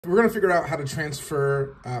We're going to figure out how to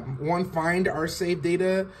transfer, find our save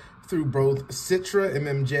data through both Citra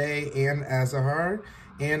MMJ and Azahar,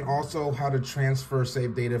 and also how to transfer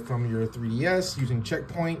save data from your 3DS using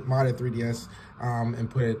Checkpoint, modded 3DS, and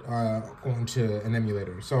put it onto an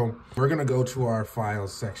emulator. So we're going to go to our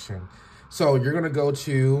files section. So you're going to go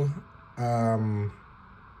to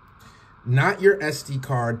not your SD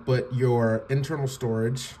card, but your internal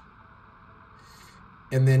storage.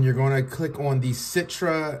 And then you're going to click on the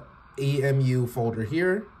Citra EMU folder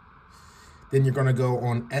here. Then you're going to go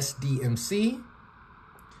on SDMC,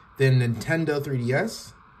 then Nintendo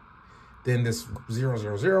 3DS, then this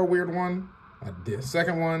 000 weird one, the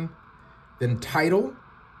second one, then title,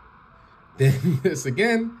 then this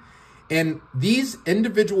again. And these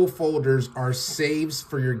individual folders are saves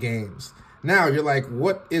for your games. Now you're like,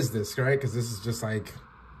 what is this, right? Because this is just like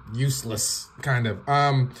useless, kind of.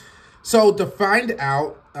 So to find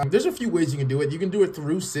out, there's a few ways you can do it. You can do it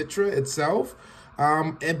through Citra itself,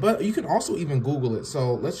 but you can also even Google it.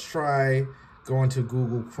 So let's try going to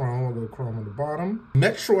Google Chrome. I'll go to Chrome on the bottom.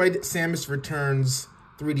 Metroid Samus Returns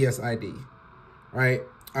 3DS ID, right?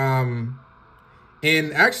 And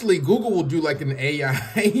actually Google will do like an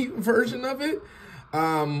AI version of it,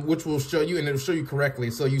 which will show you, and it'll show you correctly.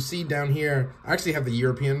 So you see down here, I actually have the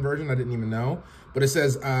European version. I didn't even know, but it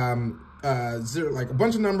says, like a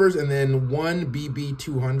bunch of numbers and then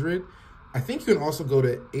 1BB200. I think you can also go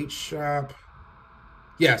to HShop.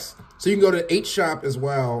 Yes, so you can go to HShop as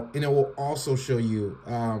well, and it will also show you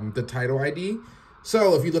the title ID.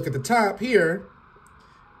 So if you look at the top here,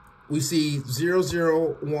 we see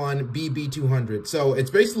 001BB200. So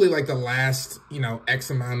it's basically like the last,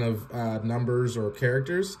 X amount of numbers or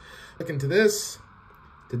characters. Look into this,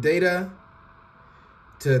 to data,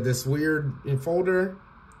 to this weird folder,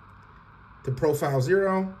 to profile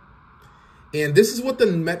 0. And this is what the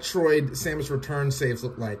Metroid Samus Return saves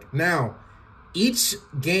look like. Now, each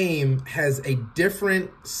game has a different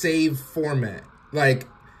save format. Like,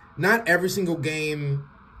 not every single game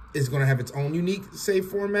is going to have its own unique save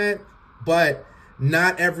format, but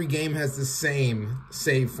not every game has the same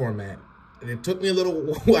save format. And it took me a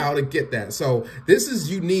little while to get that. So this is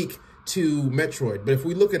unique to Metroid. But if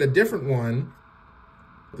we look at a different one,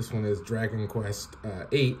 this one is Dragon Quest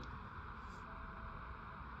 8.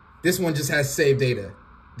 This one just has save data,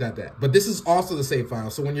 that. But this is also the save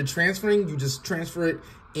file. So when you're transferring, you just transfer it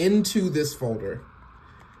into this folder.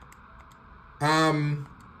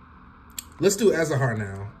 Let's do Azahar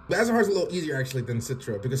now. But Azahar's a little easier actually than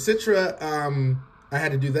Citra, because Citra, I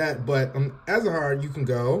had to do that, but on Azahar, you can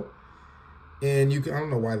go and you can, I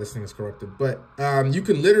don't know why this thing is corrupted, but you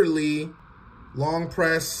can literally long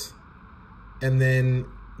press and then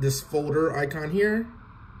this folder icon here,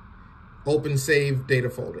 open save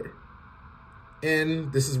data folder.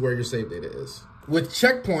 And this is where your save data is. With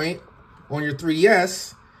Checkpoint on your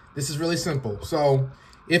 3DS, this is really simple. So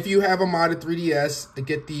if you have a modded 3DS,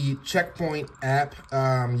 get the Checkpoint app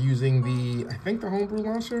using the, I think the homebrew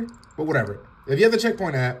launcher, but whatever. If you have the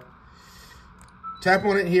Checkpoint app, tap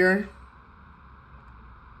on it here.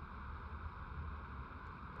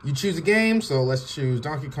 You choose a game, so let's choose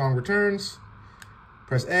Donkey Kong Returns.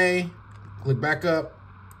 Press A, click back up,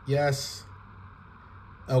 yes.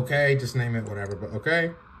 Okay, just name it whatever, but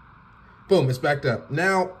okay. Boom, it's backed up.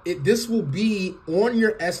 Now, this will be on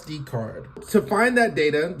your SD card. To find that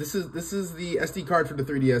data, this is the SD card for the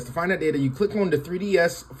 3DS. To find that data, you click on the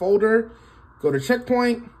 3DS folder, go to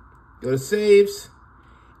Checkpoint, go to Saves,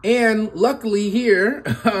 and luckily here,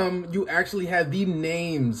 you actually have the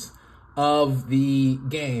names of the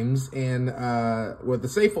games and what the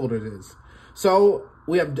save folder is. So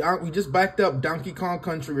we just backed up Donkey Kong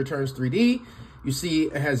Country Returns 3D. You see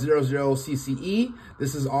it has 00CCE.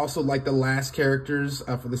 This is also like the last characters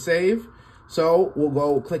for the save. So we'll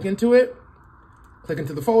go click into it, click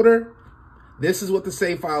into the folder. This is what the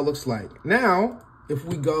save file looks like. Now, if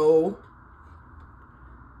we go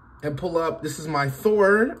and pull up, this is my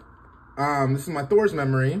Thor. This is my Thor's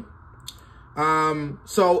memory.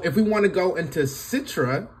 So if we want to go into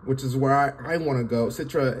Citra, which is where I want to go,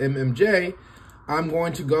 Citra MMJ, I'm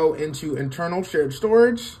going to go into internal shared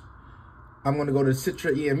storage. I'm going to go to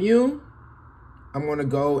Citra EMU. I'm going to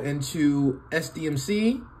go into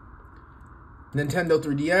SDMC, Nintendo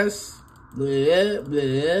 3DS,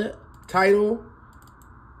 title.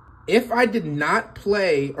 If I did not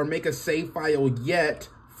play or make a save file yet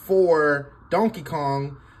for Donkey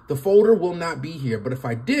Kong, the folder will not be here. But if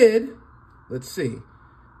I did, let's see.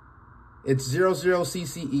 It's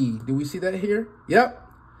 00CCE. Do we see that here? Yep.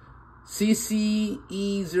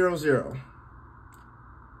 CCE00.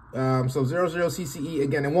 So 00CCE,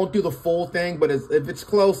 again, it won't do the full thing, but if it's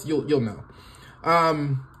close, you'll know.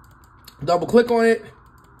 Double click on it,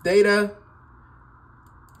 data,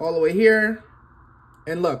 all the way here.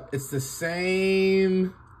 And look, it's the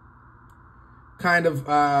same kind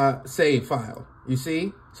of save file, you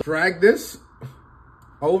see? So drag this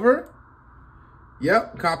over.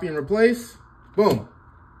 Yep, copy and replace. Boom.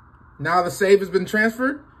 Now the save has been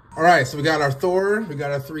transferred. All right, so we got our Thor, we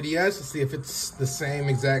got our 3DS. Let's see if it's the same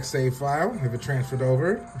exact save file. If it transferred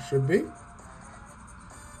over, it should be.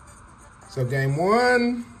 So game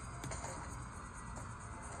 1.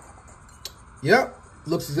 Yep,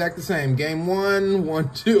 looks exactly the same. Game 1,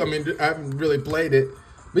 1, 2. I mean, I haven't really played it,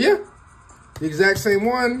 but yeah, the exact same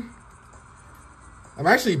one. I've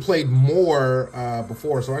actually played more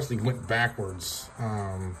before, so I actually went backwards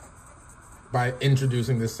by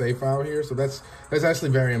introducing this save file here. So that's actually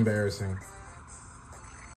very embarrassing.